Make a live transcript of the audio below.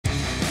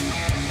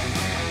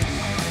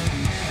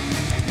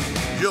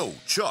Yo,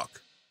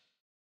 Chuck.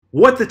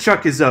 What the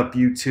chuck is up,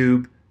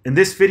 YouTube? In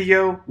this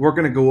video, we're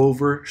going to go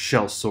over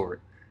shell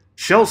sort.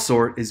 Shell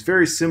sort is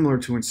very similar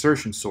to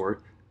insertion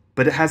sort,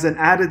 but it has an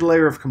added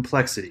layer of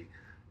complexity.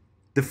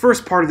 The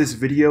first part of this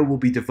video will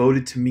be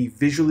devoted to me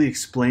visually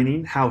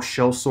explaining how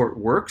shell sort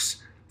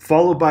works,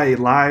 followed by a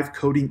live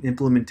coding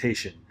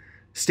implementation.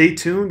 Stay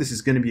tuned, this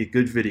is going to be a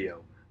good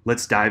video.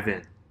 Let's dive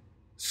in.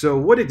 So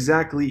what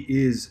exactly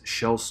is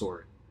shell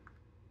sort?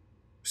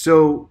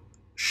 So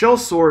shell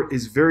sort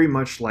is very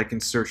much like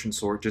insertion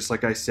sort, just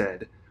like I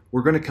said.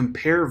 We're going to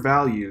compare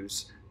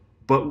values,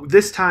 but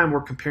this time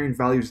we're comparing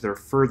values that are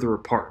further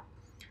apart.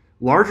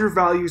 Larger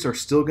values are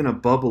still going to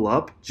bubble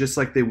up just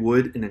like they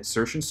would in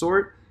insertion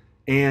sort,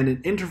 and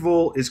an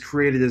interval is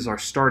created as our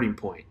starting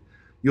point.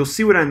 You'll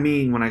see what I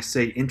mean when I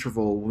say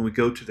interval when we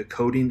go to the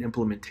coding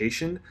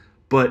implementation,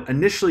 but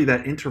initially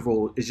that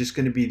interval is just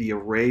going to be the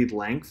array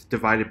length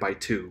divided by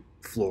 2,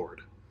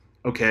 floored.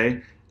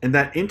 Okay? And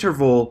that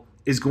interval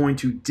is going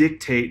to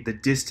dictate the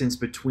distance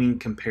between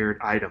compared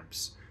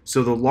items.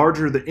 So the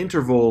larger the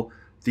interval,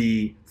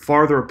 the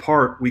farther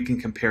apart we can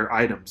compare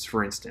items,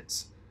 for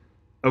instance.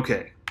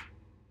 Okay.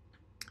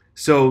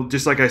 So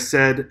just like I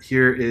said,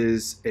 here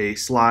is a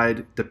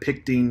slide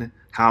depicting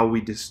how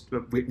we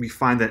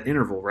find that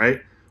interval,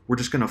 right? We're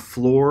just going to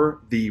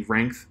floor the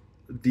length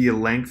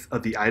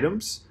of the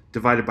items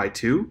divided by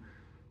 2.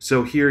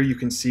 So here you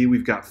can see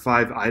we've got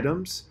 5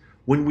 items.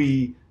 When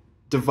we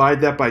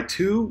divide that by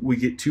 2, we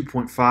get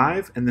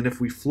 2.5, and then if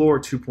we floor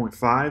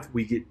 2.5,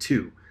 we get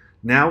 2.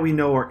 Now we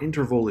know our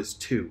interval is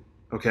 2,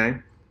 okay?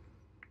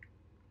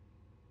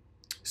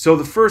 So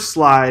the first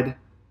slide,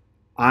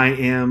 I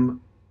am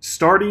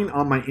starting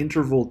on my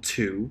interval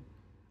 2,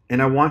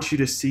 and I want you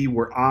to see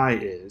where I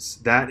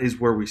is. That is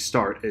where we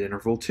start at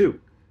interval 2,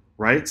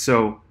 right?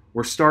 So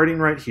we're starting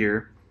right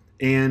here,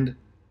 and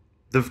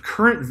the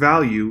current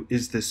value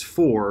is this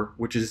 4,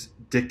 which is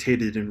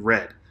dictated in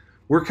red.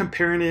 We're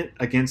comparing it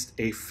against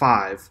a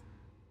 5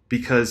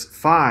 because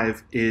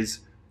 5 is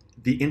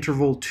the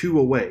interval 2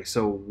 away.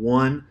 So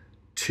 1,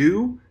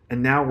 2,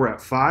 and now we're at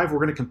 5. We're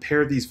going to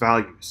compare these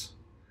values.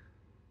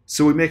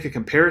 So we make a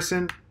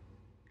comparison.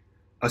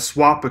 A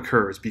swap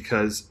occurs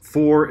because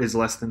 4 is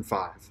less than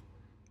 5.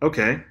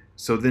 Okay,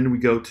 so then we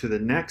go to the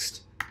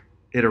next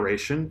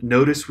iteration.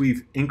 Notice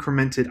we've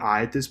incremented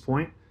I at this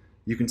point.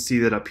 You can see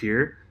that up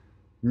here.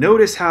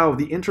 Notice how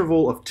the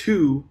interval of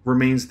 2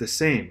 remains the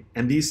same,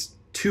 and these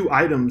 2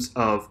 items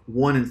of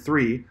 1 and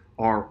 3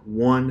 are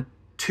 1,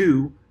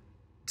 2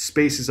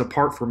 spaces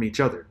apart from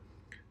each other.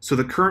 So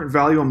the current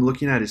value I'm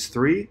looking at is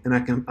 3, and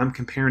I'm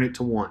comparing it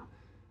to 1.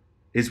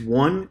 Is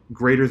 1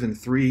 greater than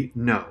 3?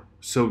 No.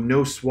 So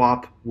no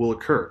swap will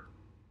occur.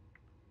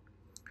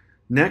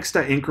 Next,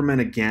 I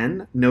increment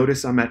again.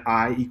 Notice I'm at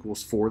I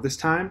equals 4 this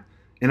time,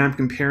 and I'm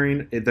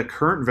comparing the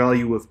current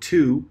value of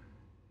 2,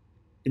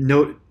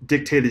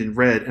 dictated in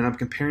red, and I'm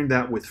comparing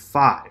that with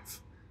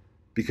 5.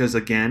 Because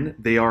again,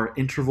 they are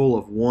interval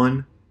of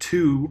 1,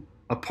 2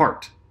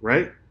 apart,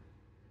 right?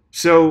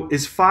 So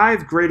is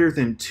 5 greater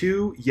than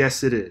 2?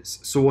 Yes, it is.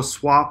 So a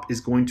swap is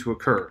going to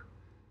occur.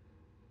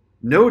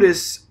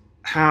 Notice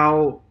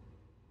how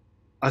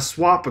a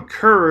swap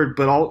occurred,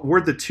 but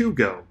where'd the 2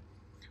 go?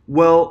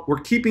 Well,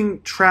 we're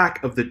keeping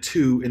track of the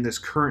 2 in this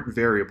current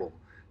variable,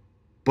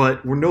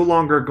 but we're no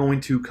longer going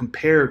to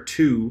compare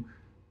 2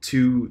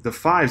 to the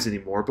 5s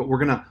anymore, but we're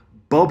going to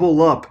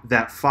bubble up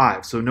that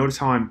 5. So notice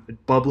how I'm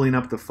bubbling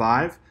up the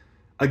 5.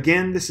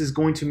 Again, this is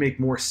going to make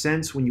more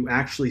sense when you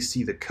actually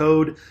see the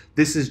code.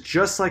 This is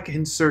just like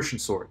insertion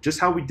sort,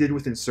 just how we did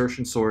with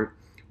insertion sort,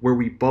 where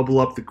we bubble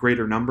up the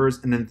greater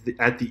numbers, and then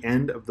at the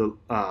end of the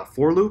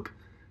for loop,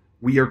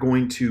 we are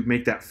going to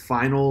make that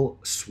final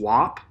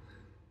swap.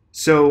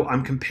 So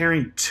I'm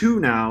comparing 2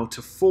 now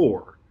to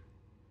 4.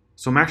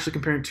 So I'm actually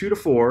comparing 2 to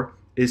 4.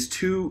 Is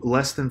 2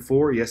 less than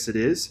 4? Yes, it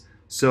is.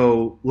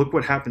 So look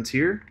what happens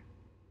here.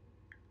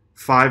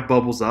 5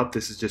 bubbles up.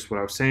 This is just what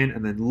I was saying.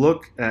 And then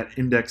look at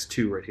index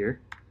 2 right here.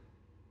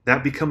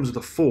 That becomes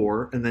the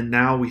 4. And then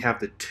now we have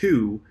the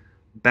 2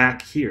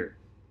 back here.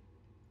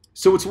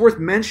 So it's worth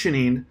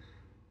mentioning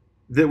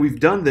that we've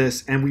done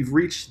this and we've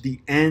reached the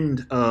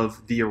end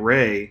of the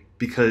array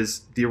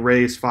because the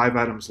array is 5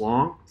 items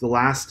long. The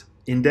last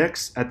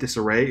index at this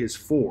array is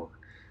 4.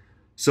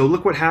 So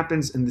look what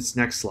happens in this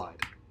next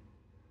slide.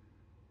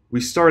 We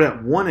start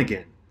at 1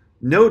 again.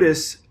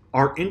 Notice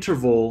our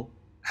interval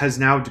has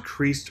now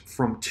decreased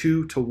from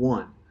 2 to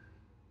 1.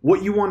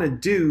 What you want to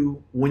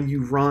do when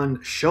you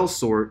run shell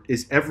sort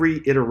is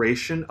every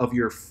iteration of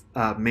your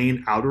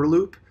main outer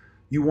loop,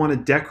 you want to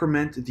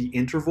decrement the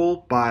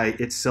interval by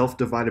itself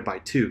divided by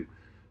 2.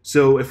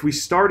 So if we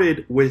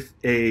started with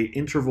a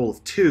interval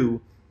of 2,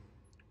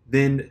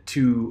 then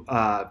to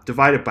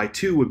divide it by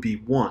 2 would be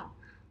 1.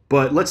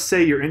 But let's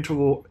say your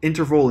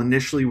interval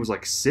initially was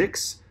like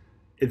 6,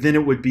 then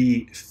it would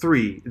be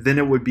 3, then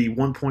it would be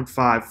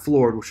 1.5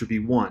 floored, which would be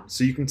 1.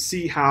 So you can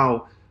see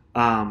how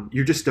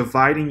you're just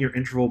dividing your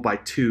interval by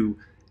 2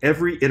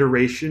 every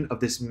iteration of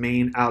this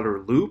main outer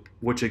loop,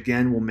 which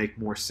again will make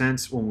more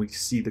sense when we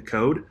see the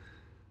code.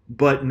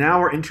 But now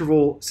our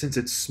interval, since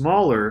it's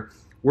smaller,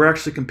 we're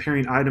actually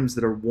comparing items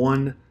that are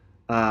one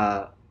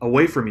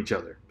away from each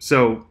other.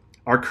 So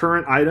our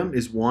current item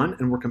is 1,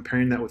 and we're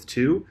comparing that with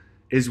 2.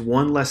 Is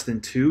 1 less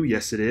than 2?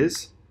 Yes, it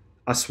is.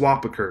 A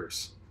swap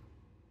occurs.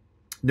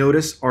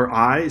 Notice our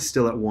I is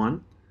still at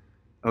 1.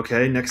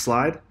 Okay, next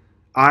slide.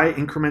 I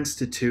increments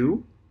to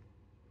 2.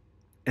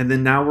 And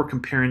then now we're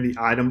comparing the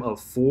item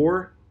of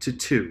 4 to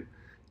 2.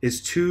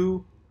 Is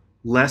 2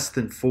 less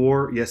than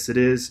 4? Yes, it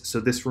is. So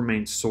this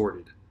remains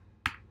sorted.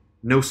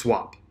 No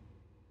swap.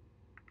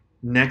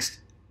 Next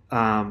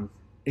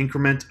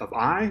increment of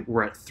I,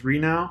 we're at 3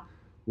 now.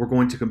 We're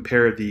going to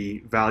compare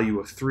the value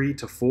of 3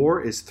 to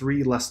 4. Is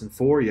 3 less than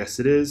 4? Yes,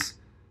 it is.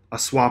 A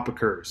swap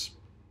occurs.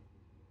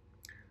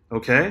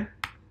 Okay?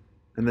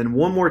 And then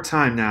one more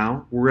time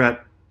now, we're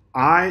at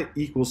I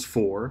equals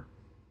 4,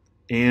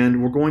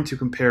 and we're going to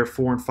compare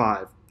 4 and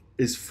 5.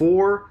 Is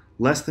 4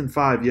 less than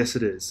 5? Yes,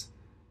 it is.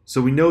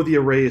 So we know the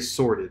array is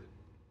sorted.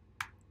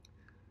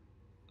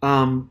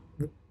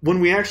 When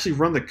we actually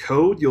run the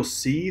code, you'll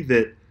see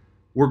that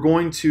we're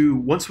going to,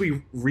 once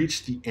we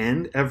reach the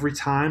end every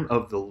time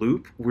of the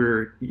loop,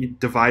 we're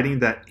dividing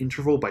that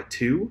interval by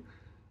 2.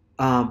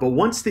 But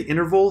once the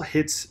interval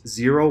hits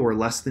 0 or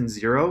less than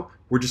 0,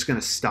 we're just going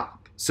to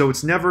stop. So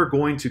it's never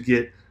going to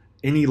get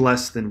any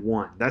less than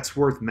 1. That's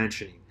worth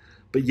mentioning.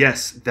 But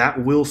yes,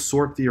 that will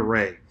sort the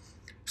array.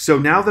 So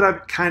now that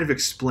I've kind of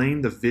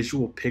explained the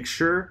visual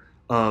picture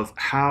of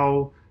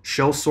how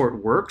shell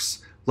sort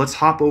works, let's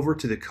hop over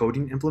to the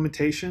coding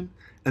implementation.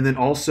 And then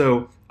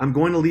also, I'm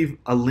going to leave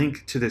a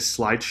link to this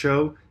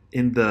slideshow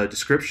in the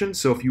description.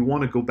 So if you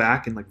want to go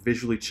back and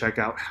visually check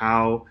out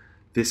how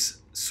this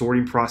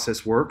sorting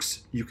process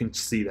works, you can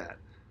see that.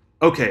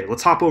 Okay,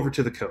 let's hop over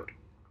to the code.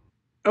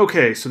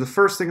 Okay, so the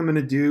first thing I'm going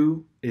to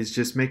do is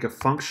just make a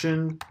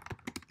function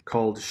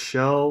called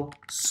shell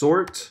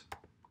sort.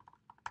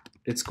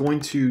 It's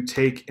going to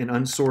take an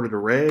unsorted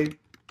array.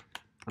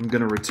 I'm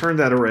going to return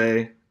that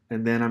array,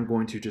 and then I'm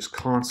going to just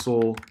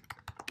console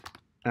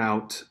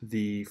out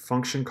the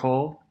function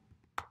call.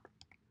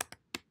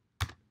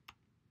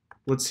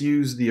 Let's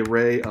use the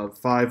array of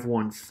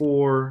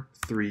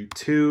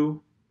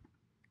 51432.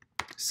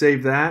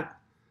 Save that.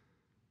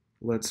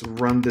 Let's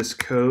run this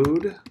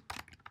code.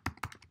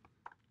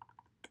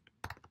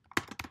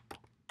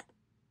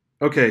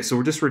 Okay, so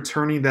we're just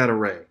returning that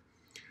array.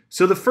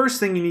 So the first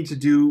thing you need to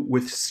do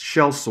with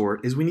shell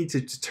sort is we need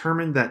to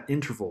determine that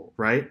interval,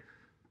 right?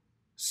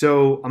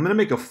 So I'm going to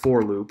make a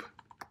for loop.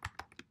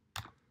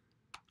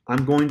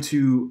 I'm going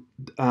to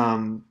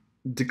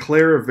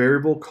declare a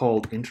variable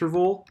called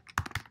interval,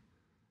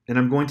 and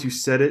I'm going to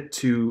set it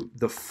to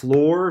the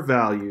floor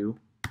value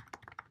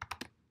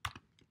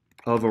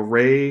of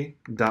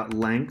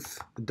array.length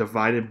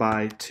divided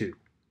by 2.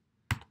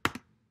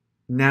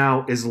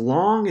 Now, as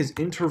long as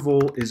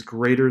interval is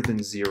greater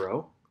than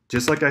 0,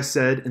 just like I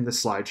said in the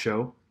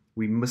slideshow,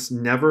 we must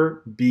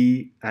never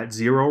be at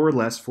 0 or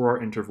less for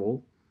our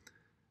interval.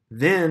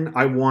 Then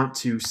I want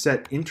to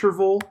set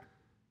interval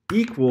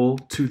equal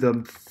to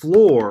the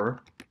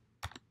floor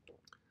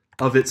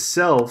of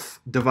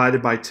itself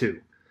divided by 2.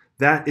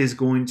 That is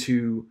going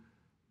to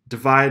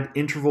divide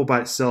interval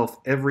by itself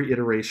every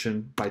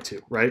iteration by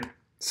 2, right?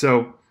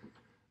 So,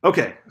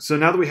 okay, so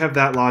now that we have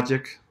that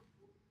logic,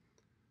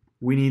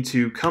 we need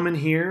to come in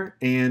here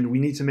and we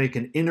need to make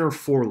an inner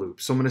for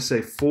loop. So I'm going to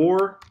say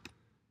for,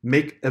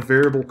 make a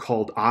variable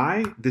called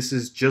I. This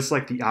is just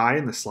like the I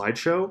in the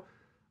slideshow.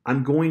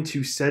 I'm going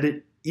to set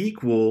it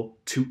equal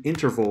to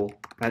interval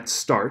at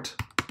start.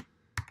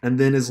 And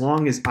then as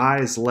long as I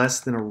is less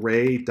than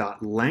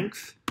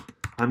array.length,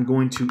 I'm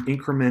going to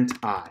increment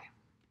I.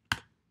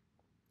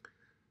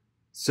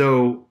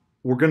 So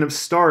we're going to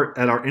start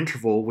at our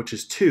interval, which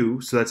is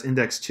 2. So that's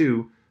index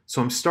 2.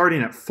 So I'm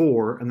starting at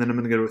 4, and then I'm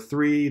going to go to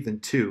 3, then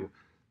 2.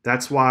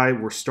 That's why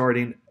we're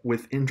starting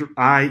with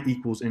I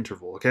equals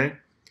interval, okay?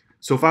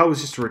 So if I was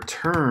just to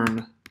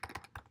return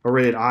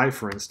array at I,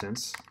 for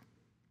instance,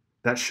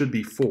 that should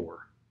be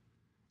 4.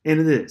 And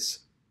it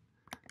is,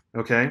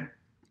 okay?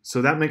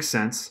 So that makes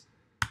sense.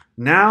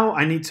 Now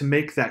I need to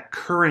make that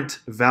current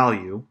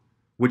value,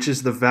 which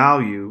is the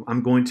value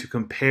I'm going to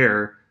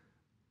compare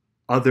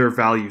other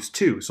values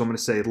to. So I'm going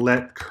to say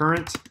let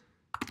current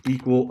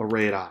equal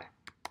array at I.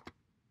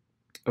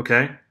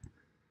 Okay?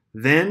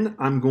 Then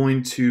I'm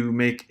going to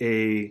make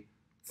a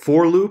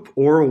for loop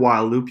or a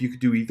while loop. You could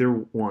do either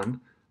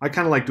one. I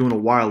kind of like doing a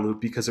while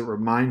loop because it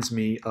reminds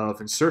me of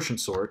insertion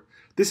sort.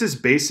 This is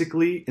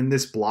basically, in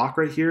this block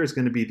right here, is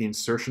going to be the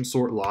insertion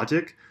sort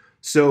logic.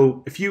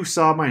 So if you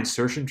saw my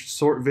insertion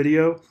sort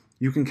video,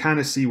 you can kind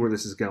of see where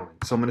this is going.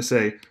 So I'm going to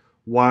say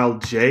while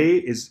j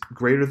is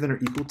greater than or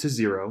equal to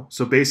 0.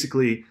 So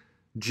basically,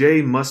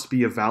 j must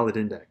be a valid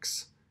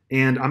index.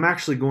 And I'm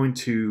actually going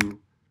to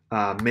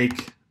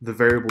make the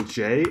variable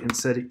j and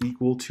set it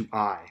equal to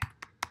I.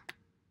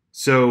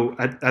 So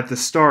at the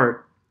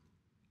start,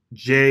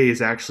 j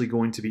is actually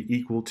going to be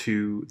equal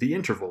to the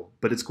interval,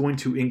 but it's going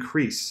to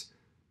increase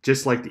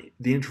just like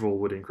the interval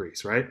would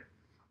increase, right?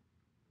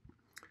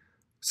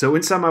 So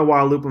inside my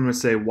while loop, I'm going to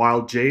say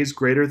while j is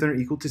greater than or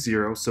equal to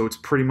 0, so it's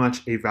pretty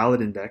much a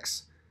valid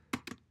index,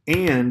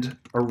 and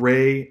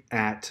array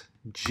at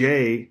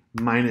j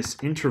minus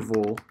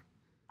interval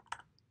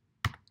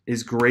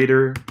is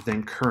greater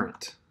than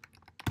current.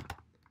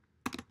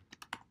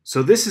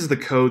 So this is the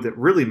code that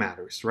really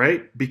matters,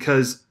 right?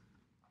 Because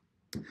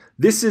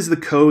this is the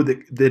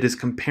code that is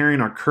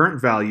comparing our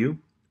current value,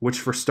 which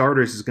for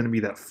starters is going to be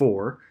that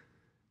 4,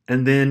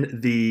 and then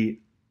the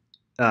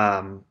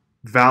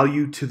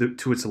value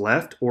to its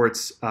left, or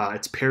its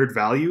paired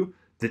value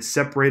that's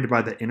separated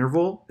by the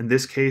interval. In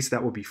this case,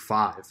 that would be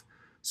 5.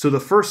 So the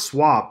first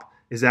swap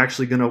is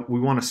actually we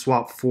want to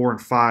swap 4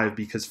 and 5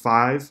 because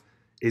 5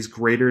 is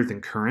greater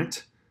than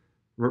current.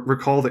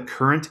 Recall that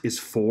current is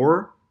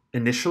 4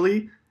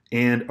 initially,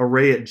 and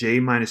array at j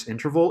minus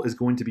interval is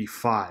going to be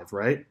 5,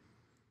 right?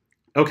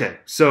 Okay,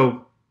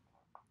 so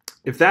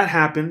if that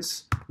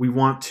happens, we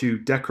want to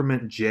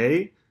decrement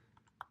j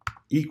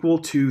equal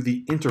to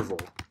the interval.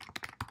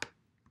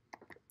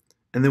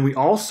 And then we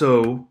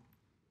also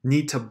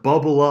need to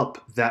bubble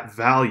up that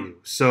value.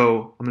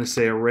 So I'm going to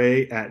say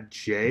array at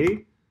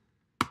j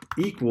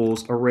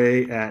equals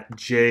array at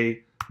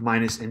j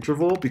minus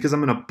interval, because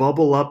I'm going to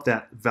bubble up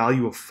that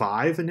value of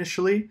 5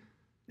 initially,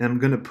 and I'm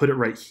going to put it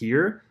right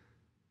here.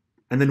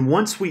 And then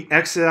once we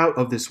exit out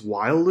of this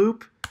while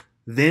loop,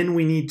 then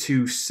we need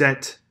to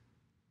set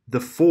the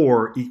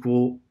 4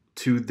 equal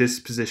to this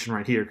position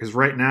right here, because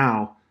right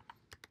now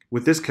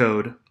with this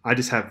code, I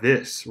just have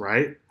this,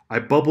 right? I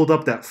bubbled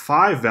up that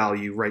 5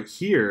 value right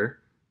here.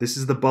 This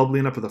is the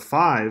bubbling up of the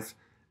 5,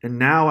 and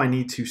now I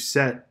need to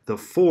set the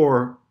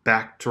 4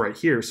 back to right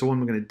here. So what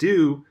I'm going to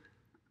do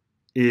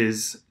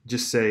is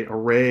just say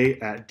array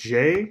at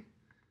j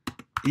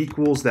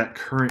equals that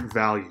current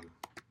value.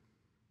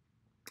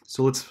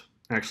 So let's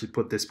actually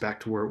put this back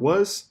to where it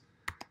was.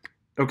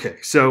 Okay,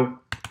 so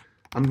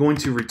I'm going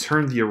to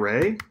return the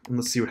array, and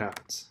let's see what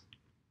happens.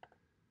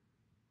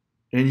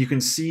 And you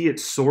can see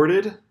it's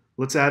sorted.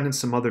 Let's add in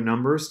some other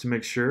numbers to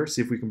make sure,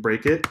 see if we can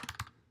break it.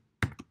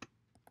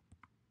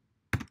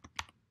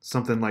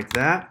 Something like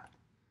that.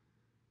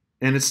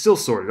 And it's still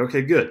sorted.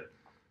 Okay, good.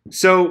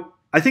 So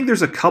I think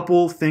there's a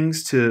couple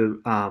things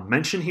to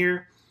mention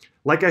here.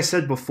 Like I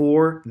said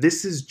before,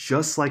 this is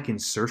just like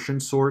insertion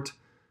sort.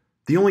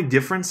 The only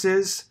difference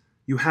is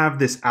you have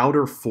this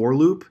outer for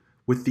loop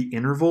with the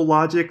interval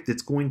logic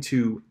that's going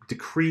to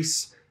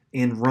decrease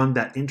and run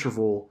that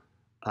interval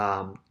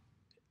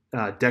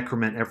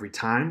decrement every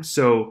time.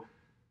 So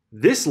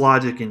this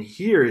logic in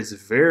here is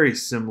very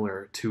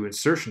similar to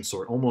insertion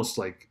sort, almost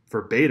like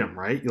verbatim,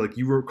 right? Like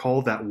you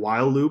recall that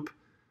while loop,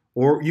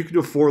 or you could do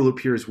a for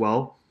loop here as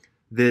well,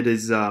 that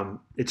is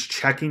it's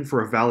checking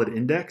for a valid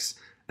index.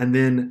 And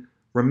then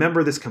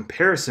remember this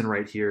comparison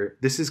right here.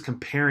 This is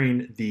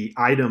comparing the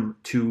item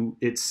to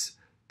its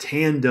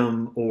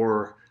tandem,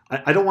 or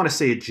I don't want to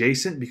say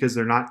adjacent because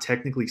they're not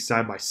technically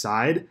side by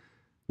side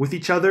with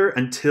each other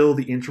until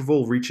the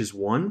interval reaches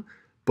 1.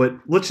 But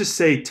let's just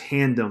say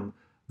tandem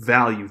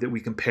value that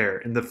we compare.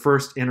 In the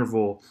first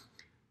interval,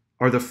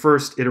 or the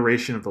first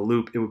iteration of the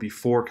loop, it would be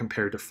 4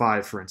 compared to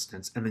 5, for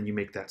instance, and then you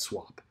make that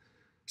swap.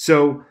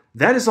 So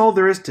that is all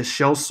there is to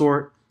shell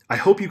sort. I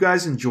hope you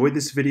guys enjoyed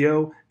this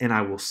video, and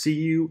I will see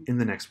you in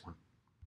the next one.